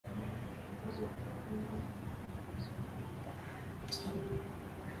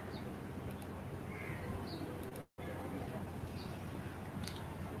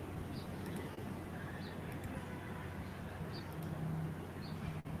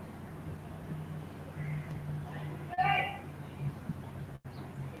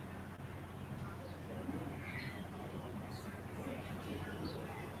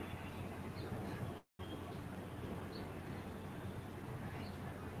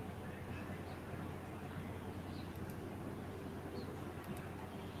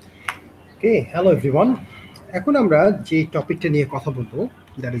Okay, hello everyone. এখন আমরা যে টপিকটা নিয়ে কথা বলবো,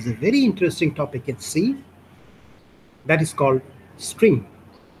 that is a very interesting topic at C, that is called string.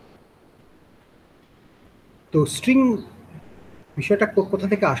 তো স্ট্রিং বিষয়টা কোথা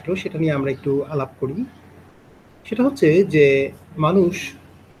থেকে আসলো সেটা নিয়ে আমরা একটু আলাপ করি। সেটা হচ্ছে যে মানুষ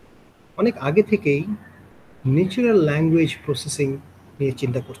অনেক আগে থেকেই ন্যাচারাল ল্যাঙ্গুয়েজ প্রসেসিং নিয়ে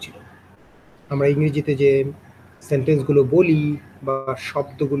চিন্তা করছিল। আমরা ইংরেজিতে যে সেন্টেন্সগুলো বলি বা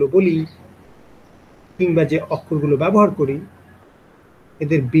শব্দগুলো বলি কিংবা যে অক্ষরগুলো ব্যবহার করি,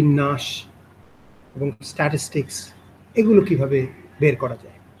 এদের বিন্যাস এবং স্ট্যাটিস্টিক্স এগুলো কিভাবে বের করা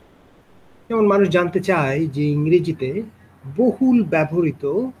যায়। যেমন মানুষ জানতে চায় যে ইংরেজিতে বহুল ব্যবহৃত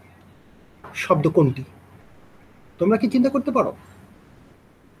শব্দ কোনটি। তোমরা কি চিন্তা করতে পারো?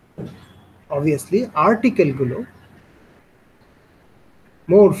 Obviously আর্টিকেলগুলো,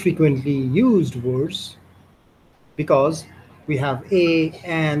 more frequently used words, because we have a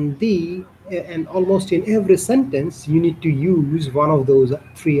and the, and almost in every sentence you need to use one of those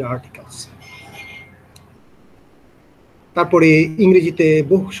three articles. তারপরে ইংরেজিতে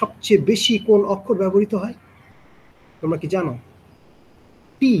সবচেয়ে বেশি কোন অক্ষর ব্যবহৃত হয় তোমরা কি জানো?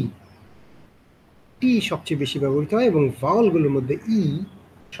 টি টি সবচেয়ে বেশি ব্যবহৃত হয় এবং ভাওয়ালগুলোর মধ্যে ই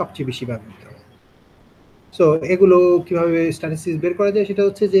সবচেয়ে বেশি ব্যবহৃত হয়। সো এগুলো কিভাবে স্ট্যাটিস্টিক্স বের করা যায় সেটা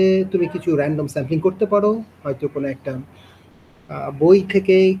হচ্ছে যে তুমি কিছু র্যান্ডম স্যাম্পলিং করতে পারো। হয়তো কোনো একটা বই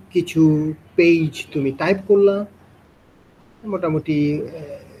থেকে কিছু পেজ তুমি টাইপ করলা, মোটামুটি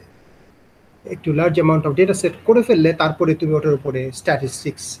একটু large amount of data set করে ফেললে, তারপরে তুমি ওটার উপরে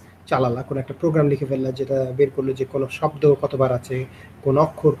স্ট্যাটিস্টিক্স চালালা, কোনো একটা প্রোগ্রাম লিখে ফেললা যেটা বের করলো যে কোনো শব্দ কতবার আছে, কোন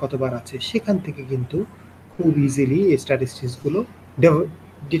অক্ষর কতবার আছে। সেখান থেকে কিন্তু খুব ইজিলি এই স্ট্যাটিস্টিক্সগুলো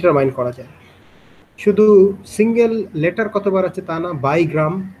ডিটারমাইন করা যায়। শুধু সিঙ্গেল লেটার কতবার আছে তা না,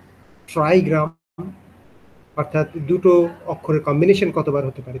 বাইগ্রাম, ট্রাইগ্রাম, অর্থাৎ দুটো অক্ষরের কম্বিনেশন কতবার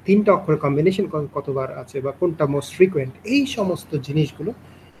হতে পারে, তিনটা অক্ষরের কম্বিনেশন কতবার আছে, বা কোনটা মোস্ট ফ্রিকুয়েন্ট, এই সমস্ত জিনিসগুলো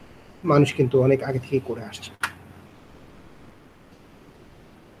মানুষ কিন্তু অনেক আগে থেকেই করে আসছে।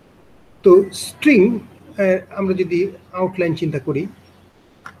 তো স্ট্রিং আমরা যদি আউটলাইন চিন্তা করি,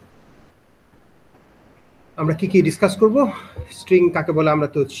 আমরা কি কি ডিসকাস করব। স্ট্রিং কাকে বলে আমরা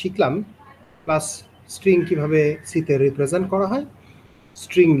তো শিখলাম, প্লাস স্ট্রিং কিভাবে সিতে রিপ্রেজেন্ট করা হয়।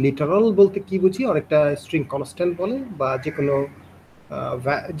 স্ট্রিং লিটারাল বলতে কি বুঝি, অনেকটা স্ট্রিং কনস্ট্যান্ট বলে, বা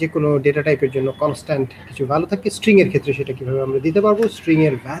যে কোনো ডেটা টাইপের জন্য কনস্ট্যান্ট কিছু ভ্যালু থাকে, স্ট্রিং এর ক্ষেত্রে সেটা কিভাবে আমরা দিতে পারবো, স্ট্রিং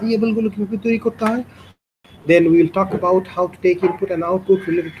এর ভ্যারিয়েবলগুলো কিভাবে তৈরি করতে হয়। Then we will talk about how to take input and output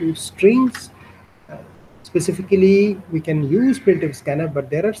related to strings. Specifically, we can use printf scanf, but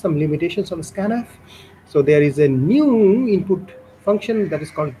there are some limitations on scanf. So there is a new input function that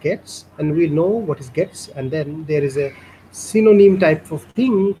is called gets, and we'll know what is gets. And then there is a synonym type of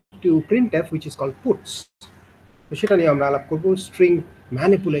thing to printf which is called puts. তো সেটা নিয়ে আমরা আলাপ করবো। String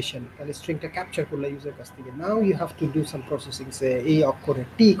manipulation, তাহলে স্ট্রিংটা capture করলে user কাছ থেকে, now you have to do some processing, সে এই অক্ষরে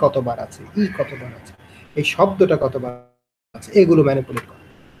টি কতবার আছে, ই কতবার আছে, এই শব্দটা কতবার আছে, এগুলো ম্যানিপুলেট করা।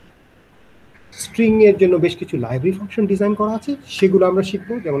 স্ট্রিং এর জন্য বেশ কিছু লাইব্রেরি ফাংশন ডিজাইন করা আছে, সেগুলো আমরা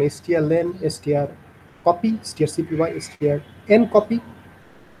শিখবো, যেমন strlen, strcopy, strcpy, strncopy,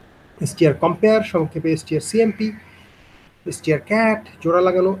 strcompare সংক্ষেপে strcmp, strcat জোড়া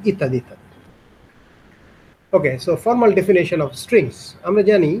লাগানো, ইত্যাদি ইত্যাদি। ওকে, so formal definition of strings. আমরা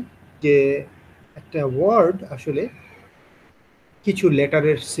জানি যে একটা ওয়ার্ড আসলে কিছু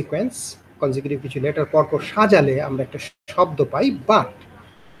লেটারের সিকোয়েন্স, কনজিকিউটিভ কিছু লেটার পরপর সাজালে আমরা একটা শব্দ পাই, বাট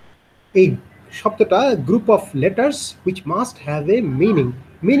এই শব্দটা group of letters which must have a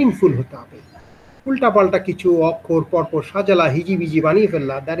meaningful হতে হবে। উল্টাপাল্টা কিছু অক্ষর পরপর সাজালা, হিজিবিজি বানিয়ে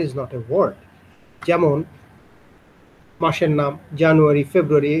ফেললা, that is not a word. যেমন মাসের নাম জানুয়ারি,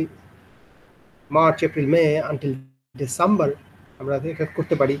 ফেব্রুয়ারি, মার্চ, এপ্রিল, মে আনটিল ডিসেম্বর আমরা এটা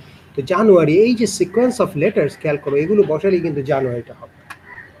করতে পারি। তো জানুয়ারি, এই যে সিকোয়েন্স অফ লেটার্স খেয়াল করো, এগুলো বসালেই কিন্তু জানুয়ারিটা হবে।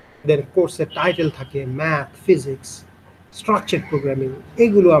 দেন কোর্সের টাইটেল থাকে, ম্যাথ, ফিজিক্স, স্ট্রাকচার প্রোগ্রামিং,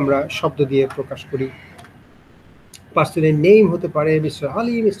 এগুলো আমরা শব্দ দিয়ে প্রকাশ করি। পার্সনের নেম হতে পারে mister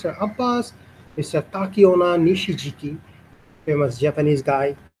Ali, mister Abbas, mister তাকিওনা নিশিজিকি, famous Japanese গাই।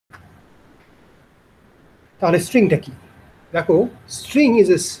 তাহলে স্ট্রিংটা কি? দেখো, string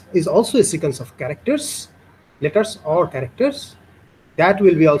is also a sequence of characters, letters or characters that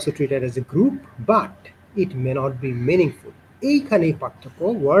will be also treated as a group, but it may not be meaningful. এইখানেই পার্থক্য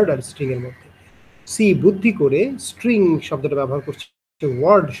ওয়ার্ড আর string এর মধ্যে। C বুদ্ধি করে string শব্দটা ব্যবহার করছে,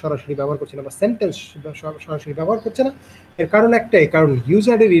 ওয়ার্ড সরাসরি ব্যবহার করছে না, বা সেন্টেন্স সরাসরি ব্যবহার করছে না। এর কারণ একটাই, কারণ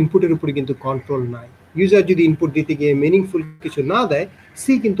ইউজারের ইনপুটের উপরে কিন্তু কন্ট্রোল নাই। ইউজার যদি ইনপুট দিতে গিয়ে মিনিংফুল কিছু না দেয়,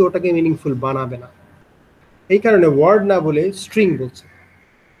 সি কিন্তু ওটাকে মিনিংফুল বানাবে না। এই কারণে ওয়ার্ড না বলে স্ট্রিং বলছে।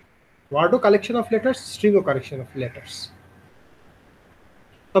 ওয়ার্ডও collection of letters, স্ট্রিংও collection of letters.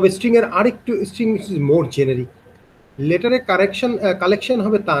 তবে স্ট্রিং এর আরেকটু string is more generic. লেটারের collection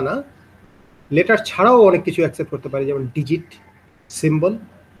হবে তা না, লেটার ছাড়াও অনেক কিছু অ্যাকসেপ্ট করতে পারে, যেমন ডিজিট, সিম্বল।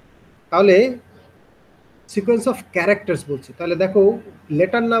 তাহলে সিকোয়েন্স অফ ক্যারেক্টার্স বলছে, তাহলে দেখো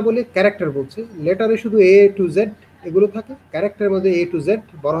লেটার না বলে ক্যারেক্টার বলছে। লেটারে শুধু এ টু জেড এগুলো থাকে, ক্যারেক্টারের মধ্যে এ টু জেড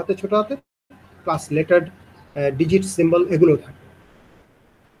বড় হাতে ছোট হাতে প্লাস লেটার, ডিজিট, সিম্বল এগুলো থাকে।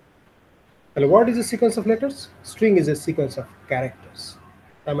 তাহলে what is a sequence of letters? String is a sequence of characters.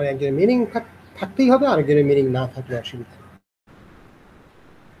 তার মানে একজনের মিনিং থাকতেই হবে, আরেকজনের মিনিং না থাকলে অসুবিধা।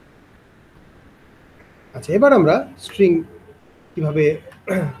 আচ্ছা, এবার আমরা স্ট্রিং কিভাবে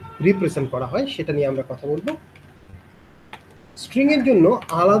রিপ্রেজেন্ট করা হয় সেটা নিয়ে আমরা কথা বলবো। স্ট্রিং এর জন্য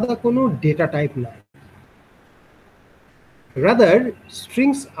আলাদা কোনো ডেটা টাইপ নাই, rather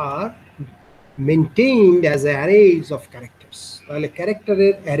strings R maintained as অ্যারেজ of characters. তাহলে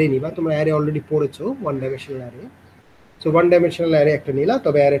ক্যারেক্টারের অ্যারে নিবা, তোমরা অ্যারে অলরেডি পড়েছো, one dimensional array. So one dimensional array একটা নিলা,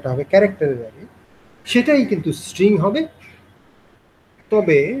 তবে অ্যারেটা হবে ক্যারেক্টারের অ্যারে, সেটাই কিন্তু স্ট্রিং হবে।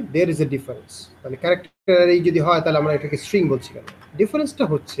 তবে দেয়ার ইজ এ ডিফারেন্স। মানে ক্যারেক্টার অ্যারে যদি হয় তাহলে আমরা এটাকে স্ট্রিং বলছি কেন? ডিফারেন্সটা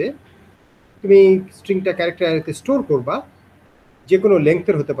হচ্ছে তুমি স্ট্রিংটা ক্যারেক্টার অ্যারেতে স্টোর করবা, যে কোনো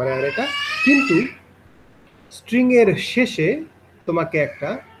লেংথের হতে পারে অ্যারেটা, কিন্তু স্ট্রিং এর শেষে তোমাকে একটা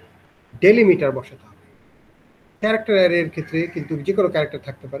ডেলিমিটার বসাতে হবে। ক্যারেক্টার অ্যারের ক্ষেত্রে কিন্তু যে কোনো ক্যারেক্টার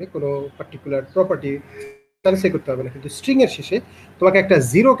থাকতে পারে, কোনো পার্টিকুলার প্রপার্টি স্পেসিফাই করতে হবে না, কিন্তু স্ট্রিং এর শেষে তোমাকে একটা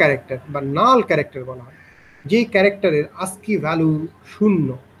জিরো ক্যারেক্টার বা নাল ক্যারেক্টার বলা হয়, যেই ক্যারেক্টারের আস্কি ভ্যালু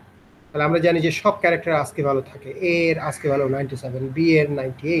 0। তাহলে আমরা জানি যে সব ক্যারেক্টার আস্কি ভ্যালু থাকে, এ এর আস্কি ভ্যালু 97, বি এর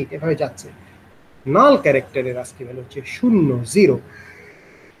 98, এভাবে যাচ্ছে। নাল ক্যারেক্টারের আস্কি ভ্যালু হচ্ছে 0, 0।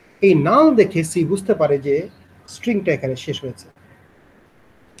 এই নাল দেখে সি বুঝতে পারে যে স্ট্রিংটা এখানে শেষ হয়েছে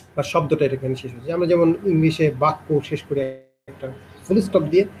বা শব্দটা এখানে শেষ হয়েছে। আমরা যেমন ইংলিশে বাক্য শেষ করে একটা ফুল স্টপ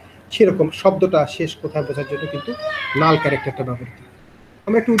দিয়ে, সেরকম শব্দটা শেষ কোথায় বোঝার জন্য কিন্তু নাল ক্যারেক্টারটা ব্যবহৃত হয়।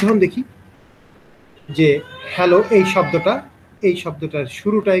 আমরা একটা উদাহরণ দেখি যে হ্যালো, এই শব্দটার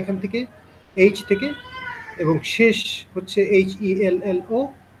শুরুটা এখান থেকে এইচ থেকে এবং শেষ হচ্ছে HELLO,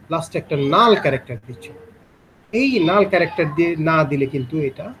 লাস্টে একটা নাল ক্যারেক্টার দিচ্ছে। এই নাল ক্যারেক্টার দিয়ে না দিলে কিন্তু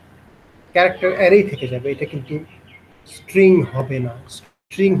এটা ক্যারেক্টার অ্যারেই থেকে যাবে, এটা কিন্তু স্ট্রিং হবে না।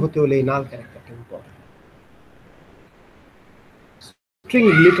 স্ট্রিং হতে হলে এই নাল ক্যারেক্টারটা ইম্পর্টেন্ট। স্ট্রিং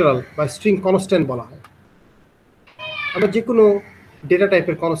লিটারাল বা স্ট্রিং কনস্ট্যান্ট বলা হয়। আমরা যে কোনো ডেটা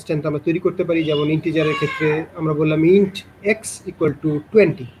টাইপের কনস্ট্যান্ট আমরা তৈরি করতে পারি, যেমন ইন্টিজারের ক্ষেত্রে আমরা বললাম int x equal to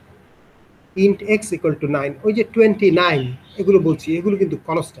 20, int x equal to 9। ওই যে 29 এগুলো বলছি, এগুলো কিন্তু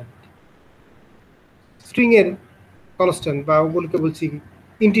কনস্ট্যান্ট। স্ট্রিং এর কনস্ট্যান্ট বা ওগুলোকে বলছি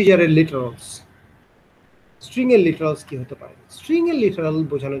ইন্টিজারের লিটারালস। স্ট্রিং এর লিটারালস কি হতে পারে? স্ট্রিং এর লিটারাল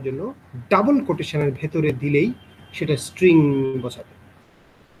বোঝানোর জন্য ডাবল কোটেশনের ভেতরে দিলেই সেটা স্ট্রিং বোঝাবে।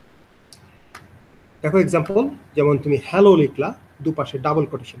 দেখো এক্সাম্পল, যেমন তুমি হ্যালো লিখলা, দুপাশে ডাবল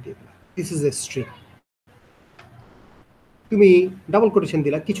কোটেশন দিয়ে দিলা, দিস ইজ এ স্ট্রিং। তুমি ডাবল কোটেশন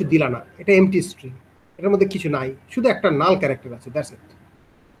দিলা, কিছু দিলা না, এটা এমটি স্ট্রিং, এটার মধ্যে কিছু নাই, শুধু একটা নাল ক্যারেক্টার আছে, দ্যাটস ইট।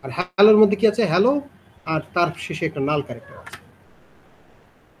 আর হ্যালোর মধ্যে কি আছে? হ্যালো, আর তার শেষে একটা নাল ক্যারেক্টার আছে।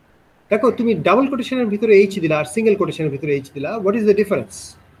 দেখো তুমি ডাবল কোটেশনের ভিতরে এইচ দিলা আর সিঙ্গেল কোটেশনের ভিতরে এইচ দিলা, হোয়াট ইজ দ্য ডিফারেন্স?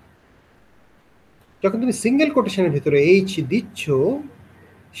 যখন তুমি সিঙ্গেল কোটেশনের ভিতরে এইচ দিচ্ছ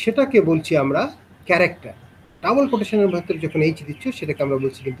সেটাকে বলছি আমরা ক্যারেক্টার, ডাবল কোটেশনের ভিতরে যখন এইচ দিচ্ছ সেটাকে আমরা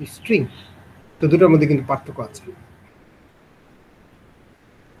বলছি কিন্তু স্ট্রিং। তো দুটোর মধ্যে কিন্তু পার্থক্য আছে,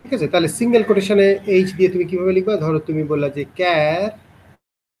 ঠিক আছে? তাহলে সিঙ্গেল কোটেশনে এইচ দিয়ে তুমি কিভাবে লিখবা? ধরো তুমি বললা যে car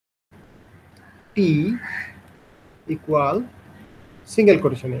T equal single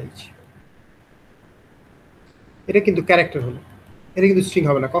কোটেশনে H, এটা কিন্তু ক্যারেক্টার হলো, এটা কিন্তু স্ট্রিং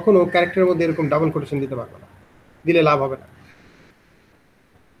হবে না। কখনো ক্যারেক্টারের মধ্যে এরকম ডাবল কোটেশন দিতে পারবে না, দিলে লাভ হবে না।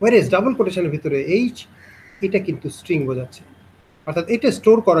 ওয়ারেজ ডাবল কোটেশনের ভিতরে এইচ, এটা কিন্তু স্ট্রিং বোঝাচ্ছে, অর্থাৎ এটা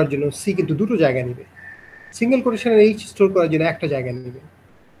স্টোর করার জন্য সি কিন্তু দুটো জায়গা নেবে, সিঙ্গেল কোটেশনের এইচ স্টোর করার জন্য একটা জায়গা নেবে।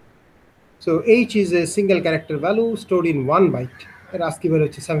 So H is a single character value stored in 1 byte, এর আস্কি ভ্যালু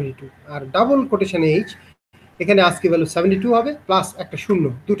হচ্ছে 72। আর ডাবল কোটেশনে এইচ, এখানে আস্কি ভ্যালু 72 হবে প্লাস একটা শূন্য,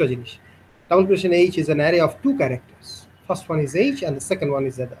 দুটো জিনিস। Double quotation H is an array of 2 characters, first one is H and the second one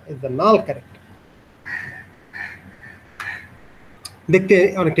is the null character. দেখতে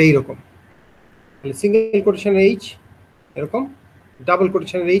অনেকটা এইরকম। তাহলে সিঙ্গেল কোটেশনের এইচ এরকম, ডাবল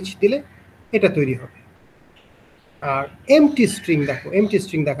কোটেশনের এইচ দিলে এটা তৈরি হবে। আর এমটি স্ট্রিং দেখো, এমটি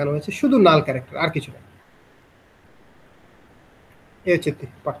স্ট্রিং দেখানো হয়েছে, শুধু নাল ক্যারেক্টার, আর কিছু না। এই হচ্ছে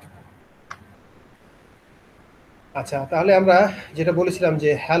পার্থক্য। আচ্ছা, তাহলে আমরা যেটা বলেছিলাম যে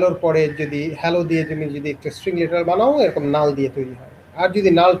হ্যালোর পরে যদি হ্যালো দিয়ে তুমি যদি একটা স্ট্রিং লেটার বানাও, এরকম নাল দিয়ে তৈরি হয়। আর যদি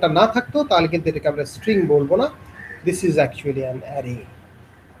নালটা না থাকতো তাহলে কিন্তু এটাকে আমরা স্ট্রিং বলবো না, this is actually an array.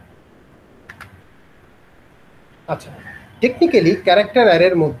 আচ্ছা, টেকনিক্যালি ক্যারেক্টার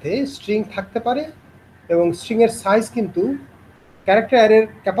অ্যারের মধ্যে স্ট্রিং থাকতে পারে এবং স্ট্রিংয়ের সাইজ কিন্তু ক্যারেক্টার অ্যারের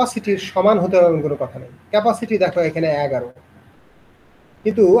ক্যাপাসিটির সমান হতে হবে এমন কোনো কথা নেই। ক্যাপাসিটি দেখো এখানে 11,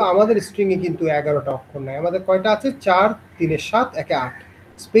 কিন্তু আমাদের স্ট্রিংয়ে কিন্তু 11টা অক্ষর নাই। আমাদের কয়টা আছে? 4, 3, 7, 1, 8।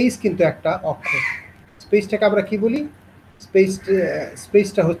 স্পেস কিন্তু একটা অক্ষর। স্পেসটাকে আমরা কি বলি?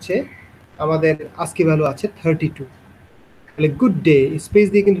 স্পেসটা হচ্ছে আমাদের আস্কি ভ্যালু আছে 32। তাহলে গুড ডে স্পেস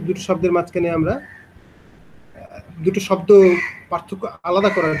দিয়ে কিন্তু দুটো শব্দের মাঝখানে আমরা দুটো শব্দ পার্থক্য আলাদা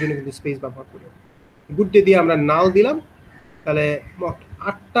করার জন্য কিন্তু স্পেস ব্যবহার করি। গুড ডে দিয়ে আমরা নাল দিলাম, তাহলে মোট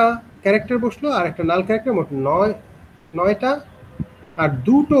 8টা ক্যারেক্টার বসলো আর একটা নাল ক্যারেক্টার, মোট 9টা, আর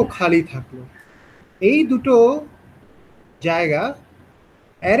দুটো খালি থাকলো। এই দুটো জায়গা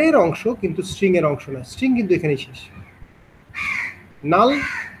অ্যারের অংশ কিন্তু স্ট্রিং এর অংশ না। স্ট্রিং কিন্তু এখানেই শেষ। নাল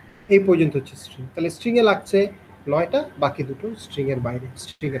এই পর্যন্ত হচ্ছে স্ট্রিং। তাহলে স্ট্রিং এ লাগছে 9টা, বাকি দুটো স্ট্রিং এর বাইরে,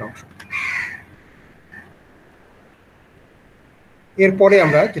 স্ট্রিং এর অংশ। এরপরে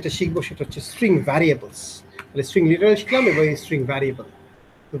আমরা যেটা শিখবো সেটা হচ্ছে স্ট্রিং ভ্যারিয়েবলস। তাহলে স্ট্রিং লিটারাল শিখলাম এবং স্ট্রিং ভ্যারিয়েবল।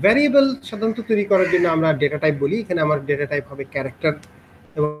 ভ্যারিয়েবল সাধারণত তৈরি করার জন্য আমরা ডেটা টাইপ বলি। এখানে আমার ডেটা টাইপ হবে ক্যারেক্টার,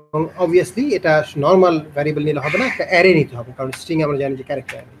 এবং অবভিয়াসলি এটা নর্মাল ভ্যারিয়েবল নিলে হবে না, একটা অ্যারে নিতে হবে, কারণ স্ট্রিং আমরা জানি যে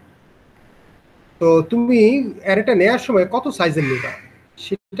ক্যারেক্টার অ্যারে। তো তুমি অ্যারেটা নেওয়ার সময় কত সাইজের নিবা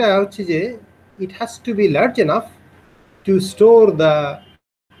সেটা হচ্ছে যে it has to B large enough to store the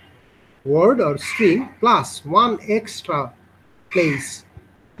word or string plus 1 extra place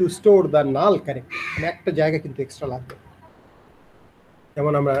to store the null character. মানে একটা জায়গা কিন্তু এক্সট্রা লাগবে।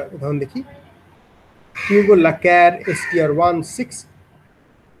 যেমন আমরা উদাহরণ দেখি, তুমি বললা car str16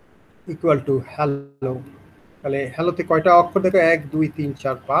 equal to hello. তাহলে হ্যালোতে কয়টা অক্ষর দেখো? 1, 2, 3,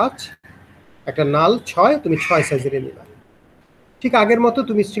 4, 5, একটা নাল 6, তুমি 6 সাইজের নিলা। ঠিক আগের মতো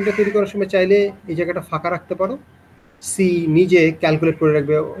তুমি স্ট্রিংটা তৈরি করার সময় চাইলে এই জায়গাটা ফাঁকা রাখতে পারো। সি নিজে ক্যালকুলেট করে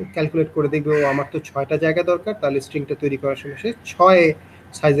রাখবে, ক্যালকুলেট করে দেখবে ও আমার তো 6টা জায়গা দরকার, তাহলে স্ট্রিংটা তৈরি করার সময় সে 6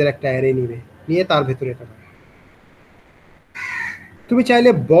 সাইজের একটা অ্যারে নিবে, নিয়ে তার ভেতরে এটা। তুমি চাইলে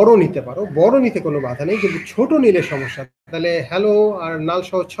বড় নিতে পারো, বড় নিতে কোনো বাধা নেই, কিন্তু ছোট নিলে সমস্যা। তাহলে হ্যালো আর নাল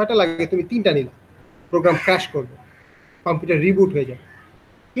সহ 6টা লাগে, তুমি 3টা নিলা, প্রোগ্রাম ক্র্যাশ করবে, কম্পিউটার রিবুট হয়ে যাবে।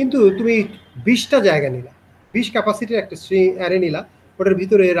 কিন্তু তুমি 20টা জায়গা নিলা, 20 ক্যাপাসিটির একটা স্ট্রিং অ্যারে নিলা, ওটার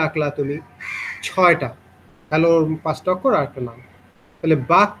ভিতরে রাখলা তুমি 6টা হ্যালোর 5টা অক্ষর আর একটা নাম, তাহলে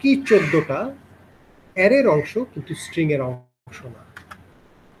বাকি 14টা অ্যারের অংশ কিন্তু স্ট্রিং এর অংশ না।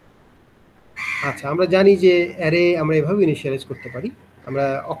 আচ্ছা, আমরা জানি যে অ্যারে আমরা এভাবে ইনিশিয়ালাইজ করতে পারি। আমরা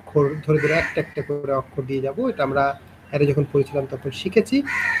অক্ষর ধরে ধরে একটা একটা করে অক্ষর দিয়ে যাব। এটা আমরা অ্যারে যখন পড়েছিলাম তখন শিখেছি।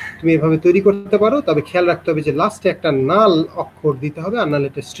 তুমি এভাবে তৈরি করতে পারো, তবে খেয়াল রাখতে হবে যে লাস্টে একটা নাল অক্ষর দিতে হবে, আর নাহলে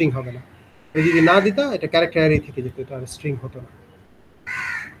এটা স্ট্রিং হবে না। যদি না দিতা এটা ক্যারেক্টার অ্যারে থেকে যেত, এটা স্ট্রিং হতো না।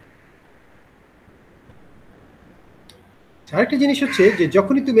 আরেকটা জিনিস হচ্ছে যে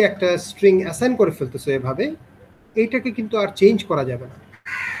যখনই তুমি একটা স্ট্রিং অ্যাসাইন করে ফেলতেছো এভাবে, এইটাকে কিন্তু আর চেঞ্জ করা যাবে না।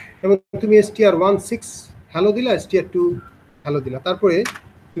 এবং তুমি str16 হ্যালো দিলা, str2 হ্যালো দিলা, তারপরে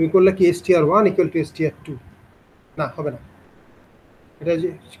তুমি করলে কি str1 ইকুয়াল টু str2, না হবে না। এটা যে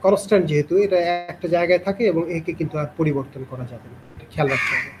কনস্ট্যান্ট, যেহেতু এটা একটা জায়গায় থাকে এবং একে কিন্তু আর পরিবর্তন করা যাবে না, এটা খেয়াল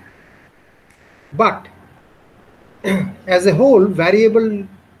রাখতে হবে। But as a whole variable,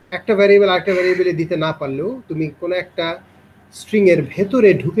 একটা ভ্যারিয়েবল আরেকটা ভ্যারিয়েবলে দিতে না পারলেও তুমি কোনো একটা স্ট্রিং এর ভেতরে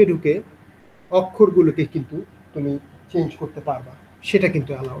ঢুকে ঢুকে অক্ষরগুলোকে কিন্তু তুমি চেঞ্জ করতে পারবা, সেটা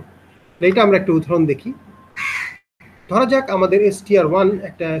কিন্তু অ্যালাউড। এটা আমরা একটা উদাহরণ দেখি। ধরা যাক আমাদের str1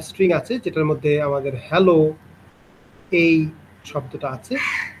 একটা স্ট্রিং আছে যেটার মধ্যে আমাদের হ্যালো এই শব্দটা আছে।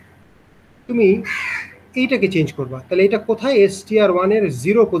 তুমি এইটাকে চেঞ্জ করবা, তাহলে এটা কোথায়? str1 এর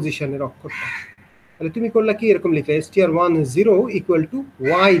 0 পজিশনের অক্ষরটা। তাহলে তুমি করলা কি, এরকম লিখলে str1 0 ইকুয়াল টু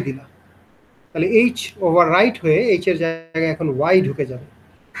y দিলা, তাহলে h ওভার রাইট হয়ে h এর জায়গায় এখন y ঢুকে যাবে,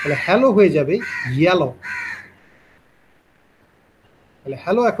 তাহলে হ্যালো হয়ে যাবে ইয়েলো। তাহলে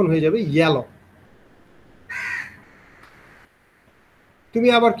হ্যালো এখন হয়ে যাবে ইয়েলো। তুমি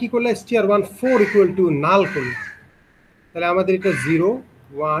আবার কি করলে, str1 4 ইকুয়াল টু নাল করলে, তাহলে আমাদের এটা 0,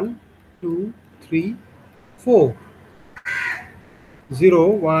 1, 2, 3, 4, 0,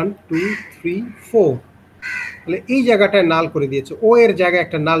 1, 2, 3, 4, তাহলে এই জায়গাটায় নাল করে দিয়েছে, ও এর জায়গায়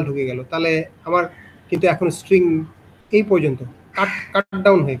একটা নাল ঢুকে গেল। তাহলে আমার কিন্তু এখন স্ট্রিং এই পর্যন্ত কাট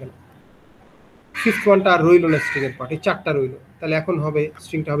ডাউন হয়ে গেল। ফিফথ ওয়ানটা আর রইল না স্ট্রিং এর পার্ট, এই 4টা রইল। তাহলে এখন হবে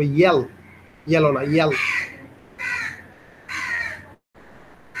স্ট্রিংটা হবে ইয়েলো না ইয়েল।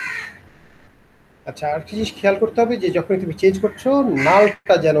 আচ্ছা, আর কি জিনিস খেয়াল করতে হবে যে যখন তুমি চেঞ্জ করছো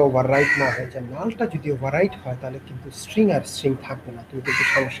নালটা যেন ওভাররাইট না হয়ে যায়। নালটা যদি ওভাররাইট হয় তাহলে কিন্তু স্ট্রিং আর স্ট্রিং থাকবে না, তুমি কিন্তু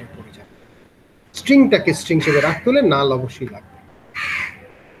সমস্যায় পড়ে যাবে। স্ট্রিংটাকে স্ট্রিং হিসেবে রাখতে হলে নাল অবশ্যই লাগবে।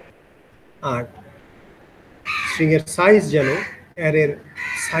 আর স্ট্রিং এর সাইজ যেন অ্যারের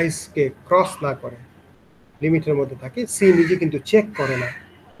সাইজকে ক্রস না করে, লিমিটের মধ্যে থাকে, সি নিজে কিন্তু চেক করে না,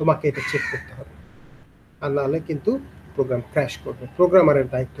 তোমাকে এটা চেক করতে হবে, আর নাহলে কিন্তু প্রোগ্রাম ক্র্যাশ করবে। প্রোগ্রামারের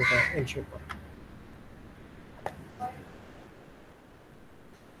দায়িত্বটা এনশিওর করা।